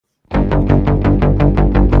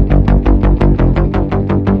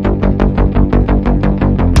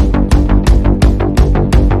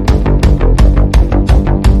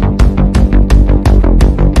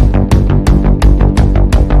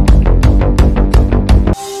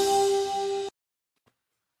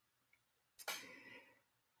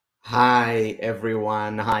Hi,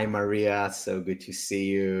 everyone. Hi, Maria. So good to see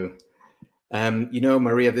you.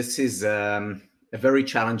 Maria, this is a very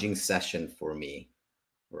challenging session for me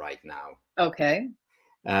right now. Okay.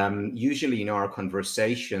 Usually, our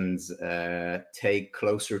conversations take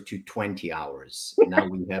closer to 20 hours. Now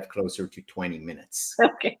we have closer to 20 minutes.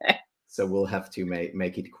 Okay. So we'll have to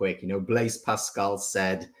make it quick. Blaise Pascal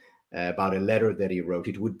said about a letter that he wrote,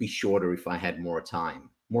 it would be shorter if I had more time,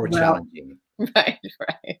 more Well, challenging. right,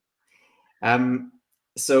 right.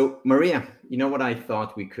 So Maria, you know what I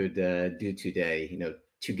thought we could do today?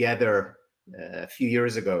 Together a few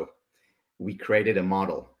years ago, we created a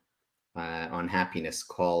model on happiness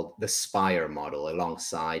called the Spire model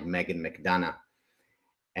alongside Megan McDonough.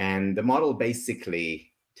 And the model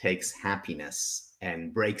basically takes happiness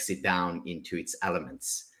and breaks it down into its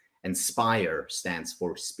elements. And SPIRE stands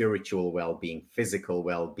for spiritual well-being, physical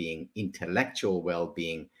well-being, intellectual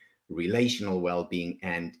well-being, relational well-being,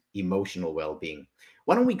 and emotional well-being.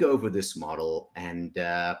 Why don't we go over this model, and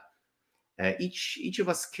each of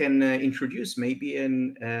us can introduce maybe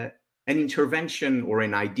an intervention or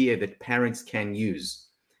an idea that parents can use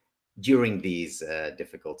during these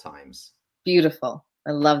difficult times. Beautiful.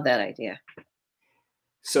 I love that idea.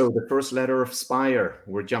 So the first letter of SPIRE,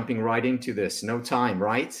 we're jumping right into this. No time,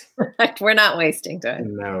 right? We're not wasting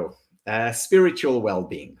time. No. Spiritual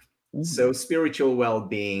well-being. Mhm. So spiritual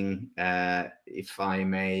well-being, if I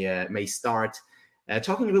may start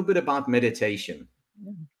talking a little bit about meditation.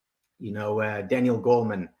 Daniel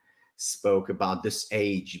Goleman spoke about this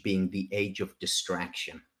age being the age of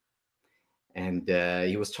distraction. And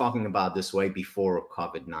he was talking about this way before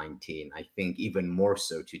COVID-19. I think even more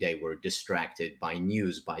so today, we're distracted by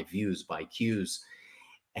news, by views, by cues.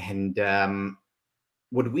 And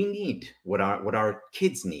what we need, what our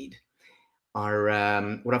kids need,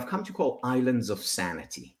 are what I've come to call islands of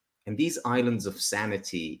sanity. And these islands of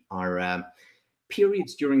sanity are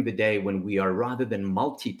periods during the day when we are, rather than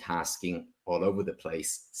multitasking all over the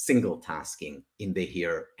place, single tasking in the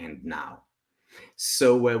here and now.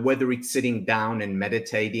 So whether it's sitting down and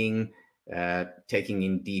meditating, taking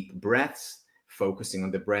in deep breaths, focusing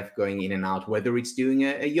on the breath going in and out, whether it's doing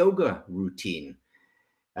a yoga routine,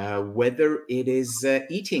 whether it is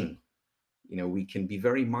eating, we can be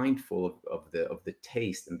very mindful of the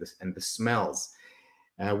taste and the smells,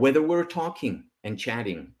 whether we're talking and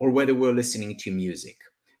chatting or whether we're listening to music.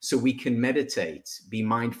 So we can meditate, be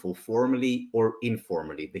mindful formally or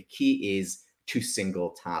informally. The key is to single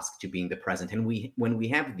task, to being the present. And when we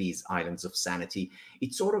have these islands of sanity,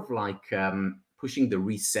 it's sort of like pushing the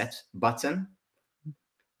reset button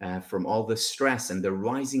from all the stress and the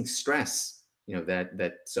rising stress,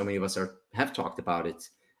 that so many of us have talked about it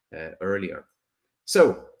earlier.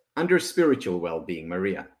 So under spiritual well-being,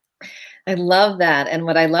 Maria. I love that. And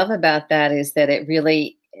what I love about that is that it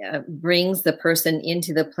really brings the person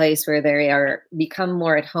into the place where they become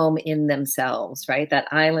more at home in themselves, right?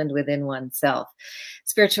 That island within oneself.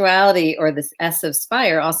 Spirituality, or this S of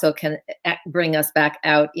SPIRE, also can bring us back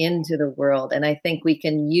out into the world. And I think we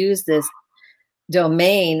can use this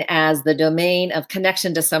domain as the domain of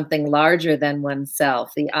connection to something larger than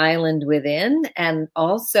oneself, the island within, and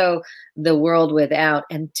also the world without,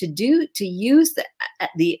 and to use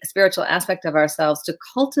the spiritual aspect of ourselves to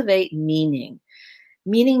cultivate meaning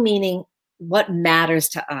what matters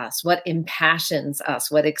to us, what impassions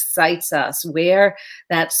us, what excites us, where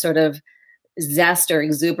that sort of zest or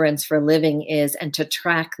exuberance for living is, and to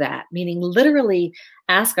track that, meaning literally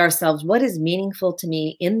ask ourselves, what is meaningful to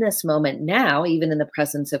me in this moment now, even in the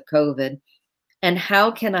presence of COVID, and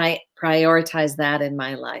how can I prioritize that in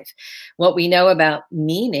my life? What we know about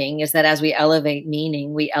meaning is that as we elevate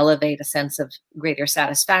meaning, we elevate a sense of greater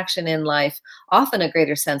satisfaction in life, often a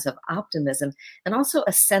greater sense of optimism, and also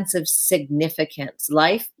a sense of significance.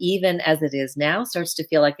 Life, even as it is now, starts to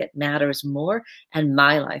feel like it matters more, and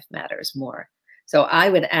my life matters more. So I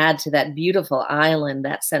would add to that beautiful island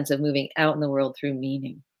that sense of moving out in the world through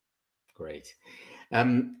meaning. Great.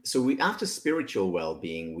 So after spiritual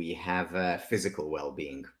well-being, we have physical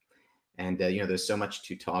well-being. And, there's so much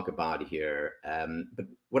to talk about here. But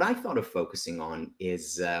what I thought of focusing on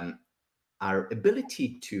is our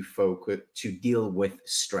ability to deal with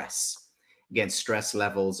stress. Again, stress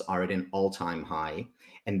levels are at an all-time high,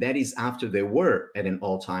 and that is after they were at an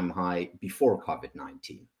all-time high before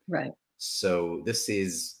COVID-19. Right. So this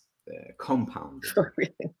is compounded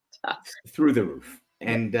Really tough. through the roof.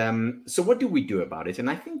 And so what do we do about it? And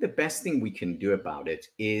I think the best thing we can do about it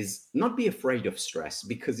is not be afraid of stress,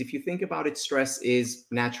 because if you think about it, stress is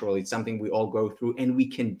natural. It's something we all go through and we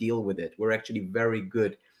can deal with it. We're actually very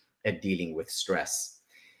good at dealing with stress.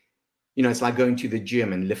 It's like going to the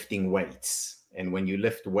gym and lifting weights. And when you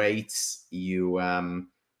lift weights, you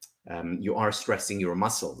are stressing your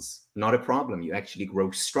muscles. Not a problem. You actually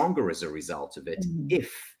grow stronger as a result of it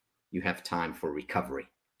if you have time for recovery.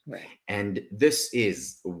 Right. And this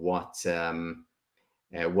is what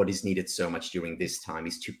is needed so much during this time,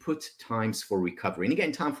 is to put times for recovery. And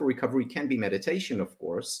again, time for recovery can be meditation, of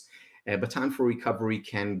course, but time for recovery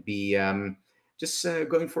can be just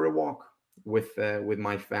going for a walk with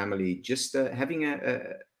my family, just having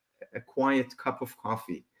a quiet cup of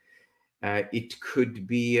coffee. It could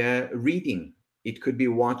be reading. It could be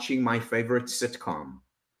watching my favorite sitcom.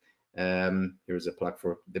 Here's a plug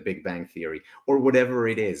for The Big Bang Theory, or whatever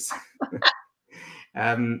it is.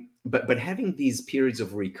 But having these periods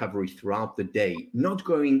of recovery throughout the day, not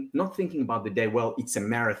thinking about the day, well, it's a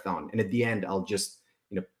marathon, and at the end I'll just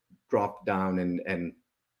drop down and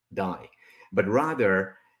die. But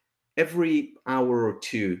rather, every hour or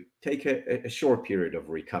two, take a short period of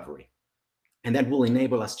recovery. And that will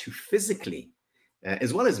enable us to physically,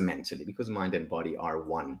 as well as mentally, because mind and body are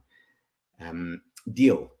one,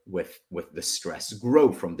 deal with the stress,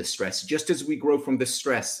 grow from the stress, just as we grow from the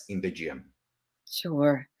stress in the gym.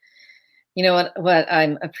 Sure. You know what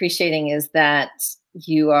I'm appreciating is that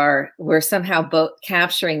we're somehow both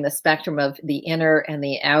capturing the spectrum of the inner and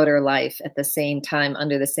the outer life at the same time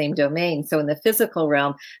under the same domain. So in the physical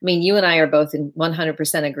realm, I mean, you and I are both in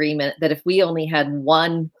 100% agreement that if we only had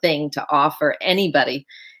one thing to offer anybody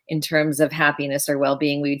in terms of happiness or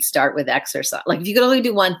well-being, we'd start with exercise. Like if you could only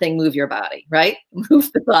do one thing, move your body, right?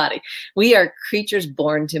 Move the body. We are creatures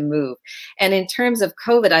born to move. And in terms of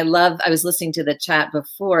COVID, I was listening to the chat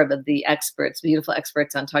before about the experts, beautiful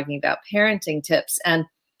experts on talking about parenting tips. And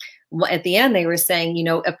at the end, they were saying,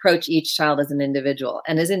 approach each child as an individual.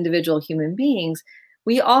 And as individual human beings,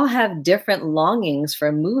 we all have different longings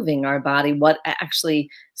for moving our body, what actually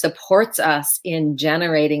supports us in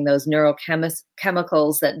generating those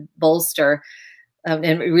neurochemicals that bolster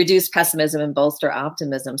and reduce pessimism and bolster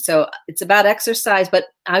optimism. So it's about exercise, but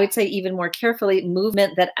I would say even more carefully,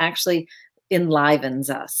 movement that actually enlivens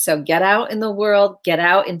us. So get out in the world, get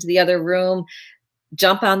out into the other room,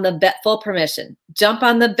 jump on the bed, full permission, jump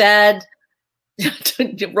on the bed,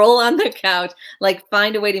 roll on the couch, like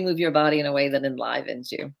find a way to move your body in a way that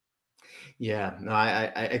enlivens you. Yeah, no,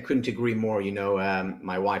 I couldn't agree more.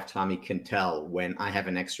 My wife Tommy can tell when I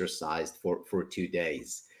haven't exercised for 2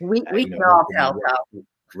 days. We can all tell.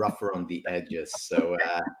 Rougher on the edges. So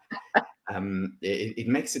it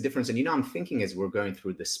makes a difference. And I'm thinking as we're going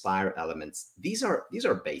through the SPIRE elements, these are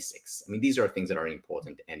basics. I mean, these are things that are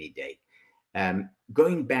important any day.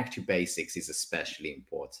 Going back to basics is especially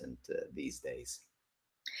important these days.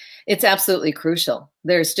 It's absolutely crucial.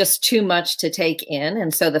 There's just too much to take in.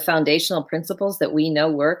 And so the foundational principles that we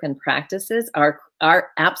know work and practices are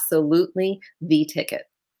absolutely the ticket.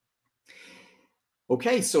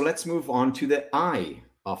 Okay, so let's move on to the I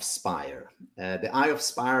of SPIRE. The I of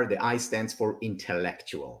SPIRE, the I stands for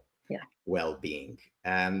intellectual well-being.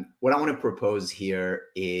 What I want to propose here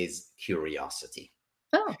is curiosity.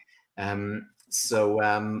 Oh.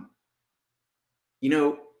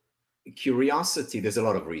 Curiosity, there's a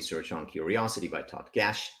lot of research on curiosity by Todd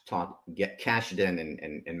Kashdan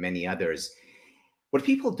and many others. What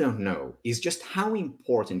people don't know is just how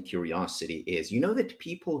important curiosity is. That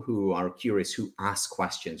people who are curious, who ask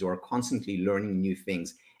questions, who are constantly learning new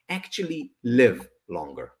things, actually live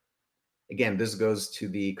longer. Again, this goes to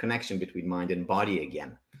the connection between mind and body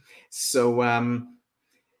again. So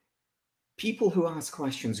people who ask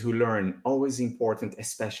questions, who learn, always important,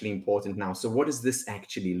 especially important now. So what does this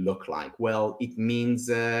actually look like? Well, it means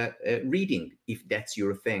reading, if that's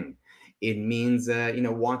your thing. It means,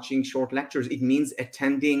 watching short lectures. It means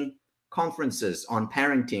attending conferences on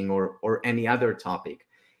parenting or any other topic.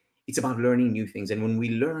 It's about learning new things. And when we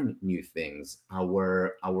learn new things,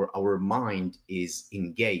 our mind is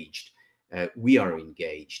engaged. We are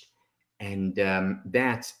engaged. And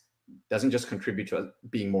that doesn't just contribute to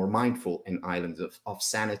being more mindful in islands of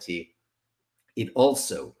sanity. It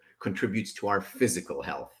also contributes to our physical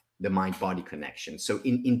health, the mind-body connection. So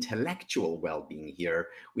in intellectual well-being here,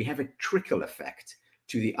 we have a trickle effect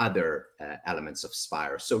to the other elements of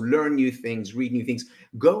SPIRE. So learn new things, read new things,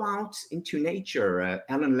 go out into nature.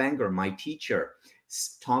 Ellen Langer, my teacher,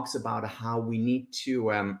 talks about how we need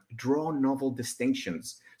to draw novel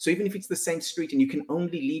distinctions. So even if it's the same street and you can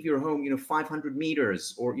only leave your home, 500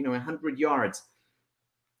 meters or, 100 yards,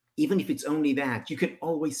 even if it's only that, you can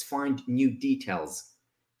always find new details,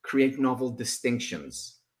 create novel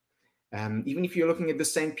distinctions. Even if you're looking at the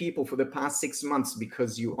same people for the past 6 months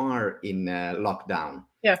because you are in lockdown,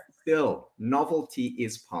 still novelty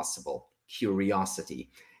is possible. Curiosity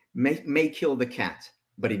may kill the cat,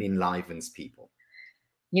 but it enlivens people.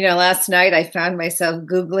 You know, last night I found myself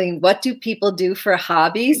Googling, what do people do for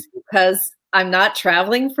hobbies? Because I'm not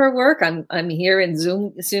traveling for work. I'm here in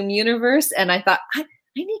Zoom universe. And I thought, I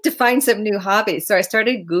need to find some new hobbies. So I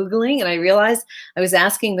started Googling and I realized I was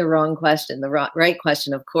asking the wrong question. The right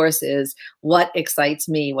question, of course, is what excites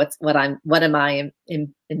me? What am I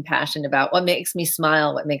impassioned about? What makes me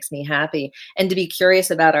smile? What makes me happy? And to be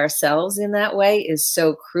curious about ourselves in that way is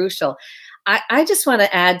so crucial. I just want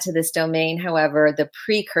to add to this domain, however, the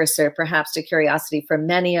precursor perhaps to curiosity for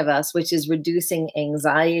many of us, which is reducing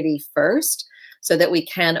anxiety first so that we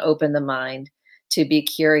can open the mind to be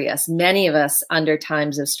curious. Many of us under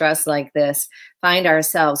times of stress like this find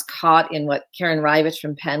ourselves caught in what Karen Rivich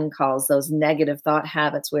from Penn calls those negative thought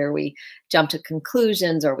habits, where we jump to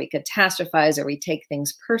conclusions, or we catastrophize, or we take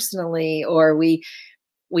things personally, or we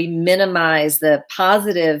minimize the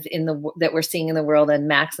positive that we're seeing in the world and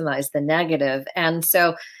maximize the negative. And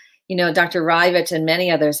so, you know, Dr. Rivich and many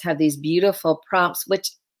others have these beautiful prompts, which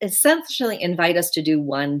essentially invite us to do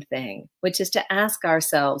one thing, which is to ask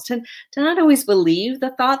ourselves, to not always believe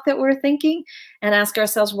the thought that we're thinking, and ask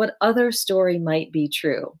ourselves what other story might be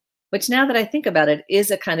true, which, now that I think about it, is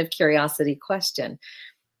a kind of curiosity question.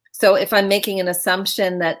 So if I'm making an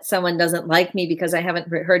assumption that someone doesn't like me because I haven't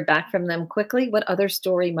heard back from them quickly, what other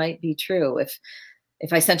story might be true?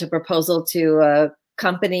 If I sent a proposal to a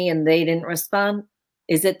company and they didn't respond,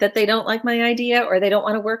 is it that they don't like my idea, or they don't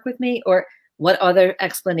want to work with me, or what other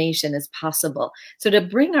explanation is possible? So to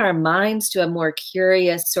bring our minds to a more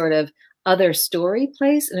curious sort of other story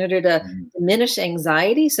place in order to diminish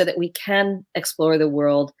anxiety so that we can explore the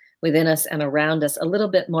world within us and around us a little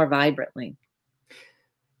bit more vibrantly.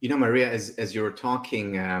 You know, Maria, as you're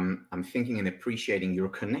talking, I'm thinking and appreciating your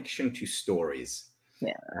connection to stories.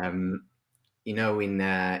 Yeah. You know,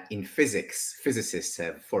 in physics, physicists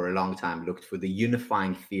have for a long time looked for the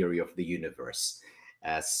unifying theory of the universe.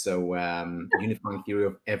 Unifying theory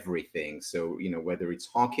of everything. So, you know, whether it's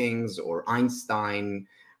Hawking's or Einstein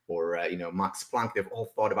or, you know, Max Planck, they've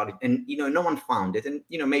all thought about it. And, you know, no one found it. And,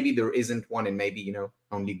 you know, maybe there isn't one, and maybe, you know,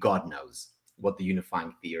 only God knows what the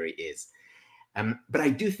unifying theory is. But I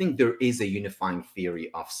do think there is a unifying theory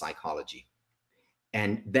of psychology,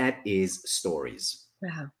 and that is stories.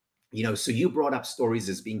 Wow. You know, so you brought up stories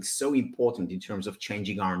as being so important in terms of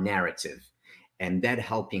changing our narrative, and that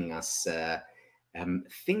helping us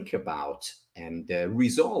think about and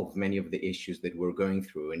resolve many of the issues that we're going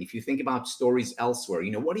through. And if you think about stories elsewhere,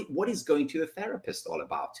 you know, what is going to the therapist all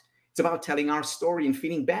about? It's about telling our story and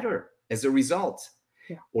feeling better as a result.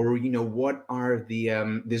 Yeah. Or, you know, what are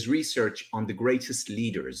the this research on the greatest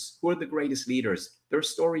leaders? Who are the greatest leaders? They're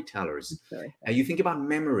storytellers. You think about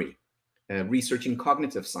memory, research in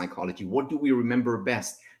cognitive psychology. What do we remember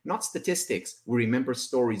best? Not statistics. We remember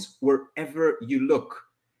stories wherever you look,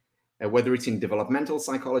 whether it's in developmental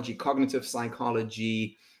psychology, cognitive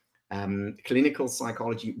psychology, clinical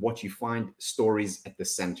psychology. What you find, stories at the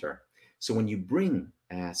center. So when you bring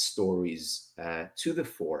stories to the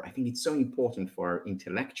fore, I think it's so important for our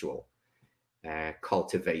intellectual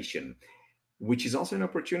cultivation, which is also an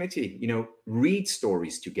opportunity. You know, read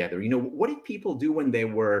stories together. You know, what did people do when they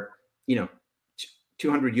were, you know,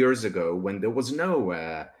 200 years ago, when there was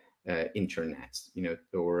no internet, you know,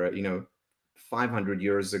 or, you know, 500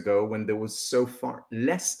 years ago, when there was so far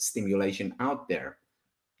less stimulation out there.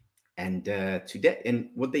 And today, and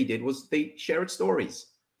what they did was they shared stories.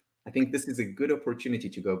 I think this is a good opportunity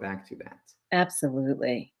to go back to that.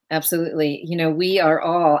 Absolutely. Absolutely. You know, we are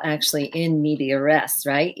all actually in media res,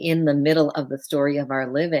 right? In the middle of the story of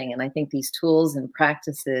our living. And I think these tools and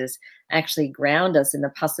practices actually ground us in the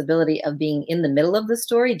possibility of being in the middle of the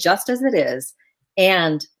story, just as it is,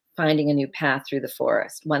 and finding a new path through the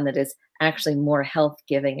forest, one that is actually more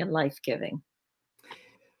health-giving and life-giving.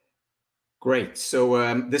 Great.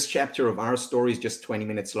 So this chapter of our story is just 20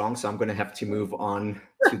 minutes long, so I'm going to have to move on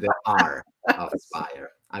to the R of Spire.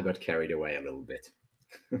 I got carried away a little bit.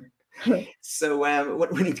 So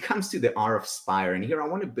when it comes to the R of Spire, and here I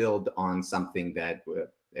want to build on something that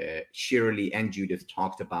Shirley and Judith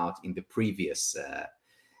talked about in the previous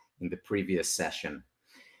session,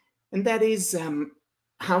 and that is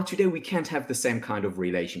how today we can't have the same kind of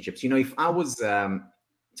relationships. You know, if I was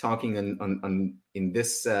talking in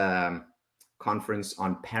this conference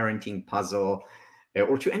on parenting puzzle,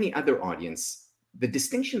 or to any other audience, the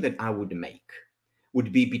distinction that I would make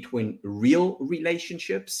would be between real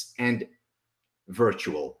relationships and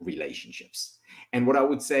virtual relationships. And what I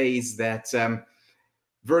would say is that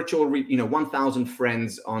virtual, 1,000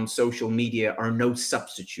 friends on social media are no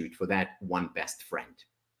substitute for that one best friend.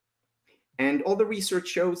 And all the research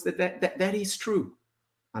shows that is true,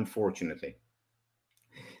 unfortunately.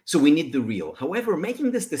 So we need the real. However,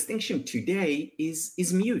 making this distinction today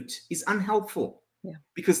is mute, is unhelpful. Yeah.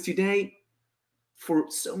 Because today, for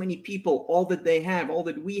so many people, all that they have, all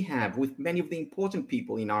that we have with many of the important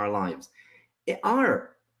people in our lives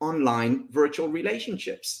are online virtual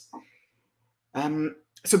relationships.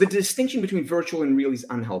 So the distinction between virtual and real is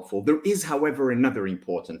unhelpful. There is, however, another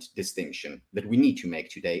important distinction that we need to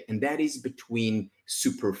make today, and that is between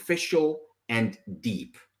superficial and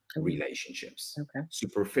deep relationships. Okay.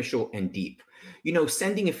 Superficial and deep.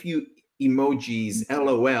 Sending a few emojis,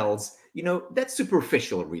 LOLs, that's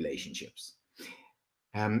superficial relationships.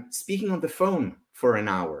 Speaking on the phone for an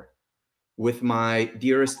hour with my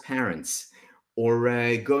dearest parents, or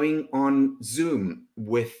going on Zoom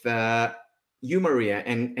with you, Maria,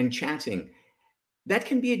 and chatting, that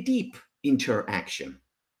can be a deep interaction.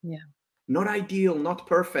 Yeah. Not ideal, not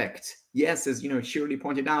perfect. Yes, as Shirley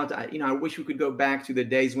pointed out, I wish we could go back to the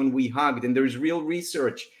days when we hugged, and there's real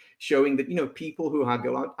research showing that people who hug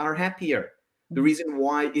a lot are happier. Mm-hmm. The reason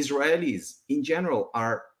why Israelis in general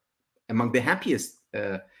are among the happiest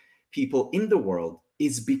people in the world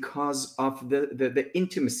is because of the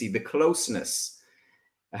intimacy, the closeness.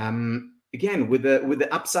 Again, with the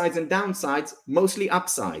upsides and downsides, mostly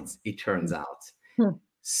upsides, it turns out.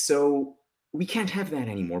 So we can't have that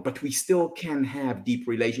anymore, but we still can have deep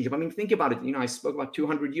relationship. I mean, think about it. I spoke about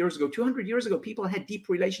 200 years ago. 200 years ago, people had deep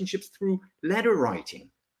relationships through letter writing.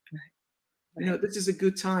 Right. This is a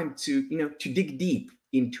good time to dig deep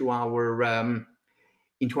into our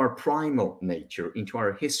primal nature, into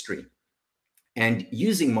our history, and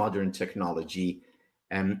using modern technology,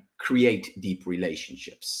 create deep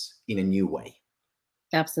relationships in a new way.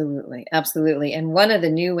 Absolutely. Absolutely. And one of the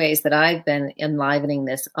new ways that I've been enlivening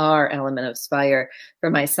this, our element of Spire, for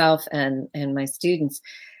myself and my students,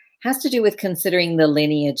 has to do with considering the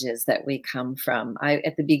lineages that we come from.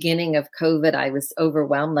 At the beginning of COVID, I was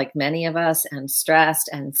overwhelmed, like many of us, and stressed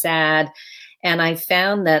and sad. And I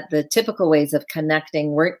found that the typical ways of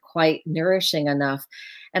connecting weren't quite nourishing enough.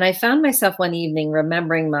 And I found myself one evening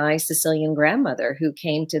remembering my Sicilian grandmother, who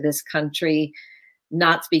came to this country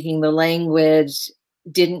not speaking the language,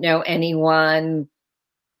 didn't know anyone.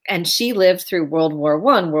 And she lived through World War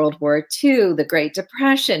I, World War II, the Great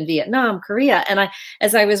Depression, Vietnam, Korea. And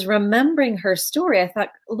as I was remembering her story, I thought,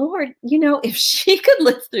 Lord, if she could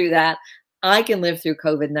live through that, I can live through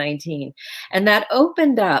COVID-19. And that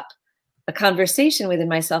opened up a conversation within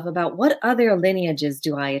myself about what other lineages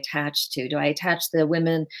do I attach to? Do I attach the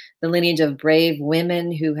lineage of brave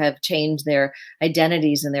women who have changed their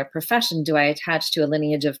identities and their profession? Do I attach to a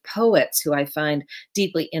lineage of poets who I find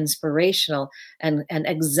deeply inspirational and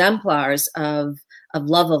exemplars of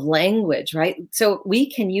love of language, right? So we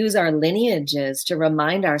can use our lineages to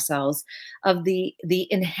remind ourselves of the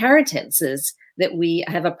inheritances that we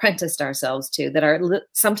have apprenticed ourselves to, that are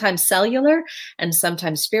sometimes cellular and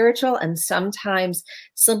sometimes spiritual, and sometimes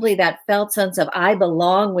simply that felt sense of I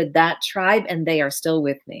belong with that tribe and they are still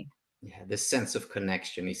with me. Yeah, the sense of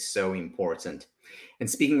connection is so important. And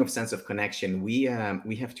speaking of sense of connection, we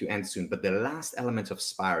have to end soon, but the last element of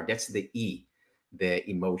Spire, that's the E, the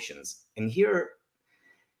emotions. And here,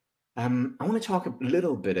 I want to talk a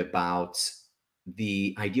little bit about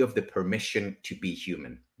the idea of the permission to be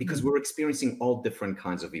human, because we're experiencing all different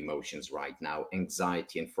kinds of emotions right now: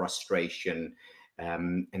 anxiety and frustration,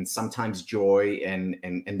 and sometimes joy, and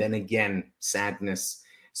then again sadness.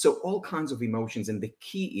 So all kinds of emotions, and the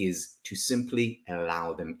key is to simply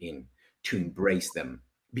allow them in, to embrace them,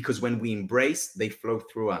 because when we embrace, they flow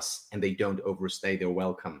through us and they don't overstay their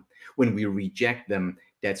welcome. When we reject them,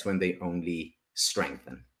 that's when they only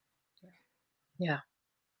strengthen. Yeah.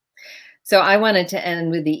 So I wanted to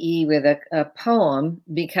end with the E with a poem,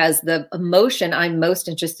 because the emotion I'm most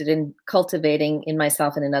interested in cultivating in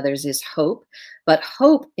myself and in others is hope. But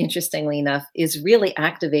hope, interestingly enough, is really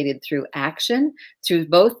activated through action, through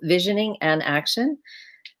both visioning and action.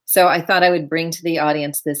 So I thought I would bring to the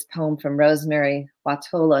audience this poem from Rosemary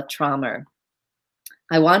Watola Traumer.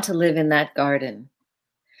 I want to live in that garden.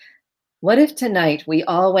 What if tonight we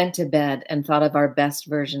all went to bed and thought of our best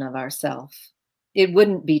version of ourselves? It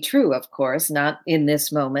wouldn't be true, of course, not in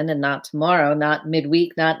this moment and not tomorrow, not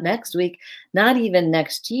midweek, not next week, not even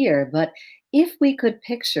next year. But if we could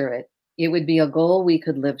picture it, it would be a goal we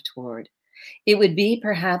could live toward. It would be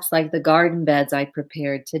perhaps like the garden beds I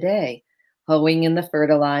prepared today, hoeing in the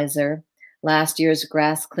fertilizer, last year's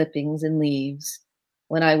grass clippings and leaves.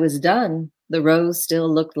 When I was done, the rows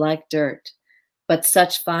still looked like dirt, but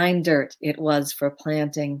such fine dirt it was for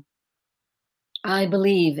planting. I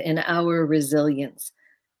believe in our resilience.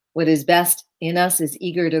 What is best in us is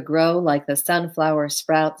eager to grow like the sunflower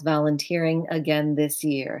sprouts volunteering again this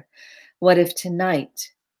year. What if tonight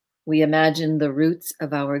We imagine the roots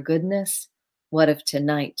of our goodness. What if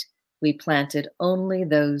tonight we planted only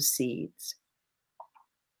those seeds?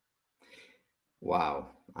 Wow,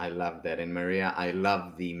 I love that. And Maria, I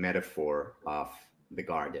love the metaphor of the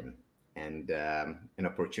garden and an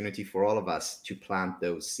opportunity for all of us to plant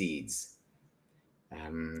those seeds,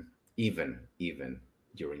 even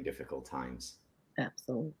during difficult times.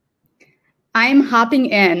 Absolutely. I'm hopping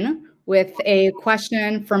in with a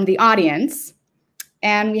question from the audience.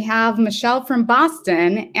 And we have Michelle from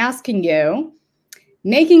Boston asking you,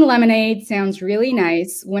 making lemonade sounds really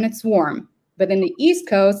nice when it's warm, but in the East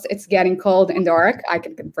Coast, it's getting cold and dark. I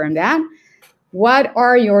can confirm that. What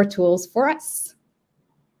are your tools for us?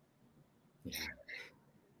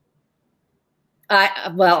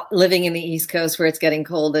 Well, living in the East Coast where it's getting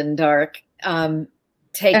cold and dark, and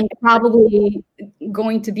probably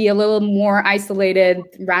going to be a little more isolated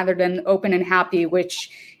rather than open and happy, which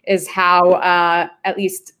is how at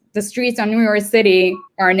least the streets on New York City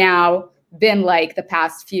are now been like the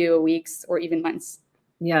past few weeks or even months.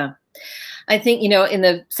 Yeah. I think, in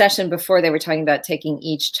the session before, they were talking about taking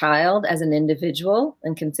each child as an individual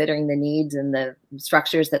and considering the needs and the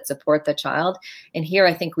structures that support the child. And here,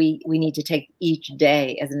 I think we need to take each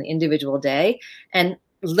day as an individual day and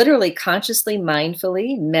literally consciously,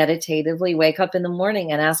 mindfully, meditatively wake up in the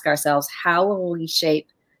morning and ask ourselves, how will we shape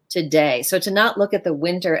today? So to not look at the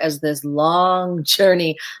winter as this long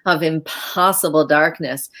journey of impossible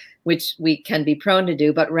darkness, which we can be prone to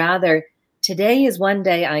do, but rather today is one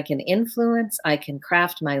day I can influence, I can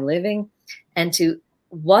craft my living, and to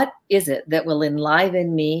what is it that will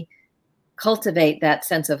enliven me, cultivate that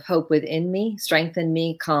sense of hope within me, strengthen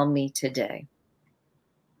me, calm me today.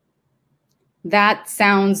 That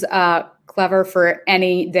sounds clever for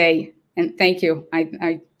any day. And thank you.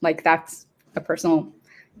 I like that's a personal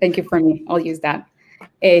thank you for me. I'll use that.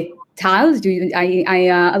 Tal,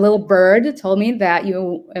 a little bird told me that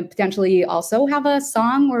you potentially also have a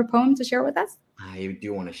song or a poem to share with us. I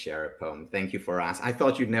do want to share a poem. Thank you for asking. I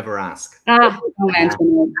thought you'd never ask. Don't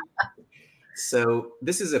mention it. So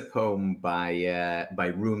this is a poem by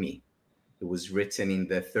Rumi. It was written in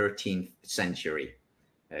the 13th century.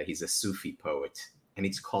 He's a Sufi poet, and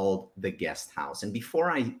it's called The Guest House. And before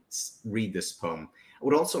I read this poem, I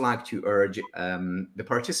would also like to urge the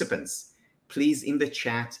participants, please, in the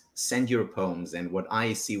chat, send your poems. And what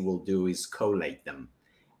IAC will do is collate them.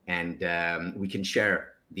 And we can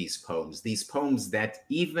share these poems that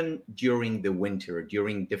even during the winter,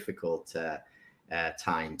 during difficult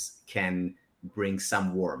times, can bring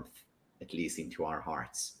some warmth, at least into our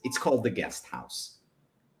hearts. It's called The Guest House.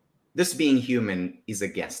 This being human is a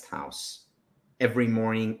guest house. Every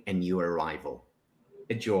morning, a new arrival,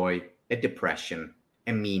 a joy, a depression,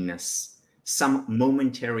 a meanness, some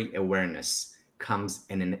momentary awareness comes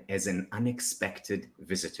as an unexpected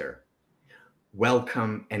visitor.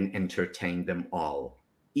 Welcome and entertain them all,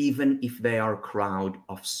 even if they are a crowd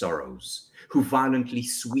of sorrows, who violently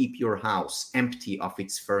sweep your house empty of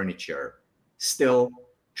its furniture. Still,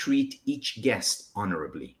 treat each guest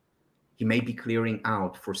honorably. He may be clearing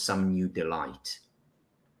out for some new delight.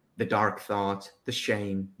 The dark thought, the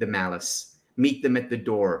shame, the malice, meet them at the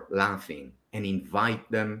door laughing and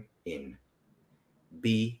invite them in.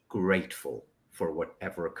 Be grateful for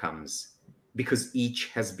whatever comes, because each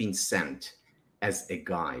has been sent as a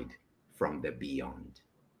guide from the beyond.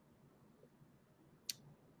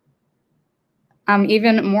 I'm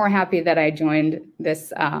even more happy that I joined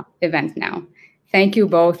this event now. Thank you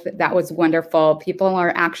both. That was wonderful. People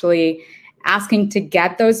are actually asking to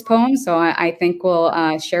get those poems, so I think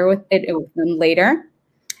we'll share with them later.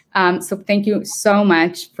 So thank you so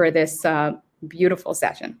much for this beautiful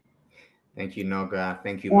session. Thank you, Noga.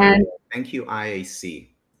 Thank you, Maria. Thank you, IAC.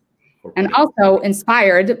 And also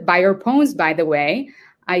inspired by your poems, by the way,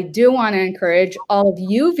 I do want to encourage all of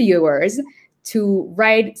you viewers to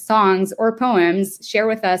write songs or poems, share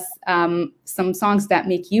with us some songs that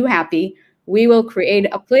make you happy. We will create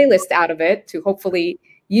a playlist out of it to hopefully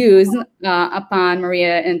use upon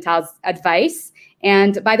Maria and Tal's advice.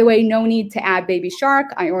 And by the way, no need to add Baby Shark.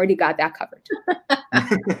 I already got that covered.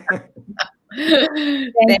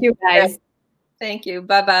 Thank you, guys. Thank you.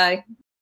 Bye-bye.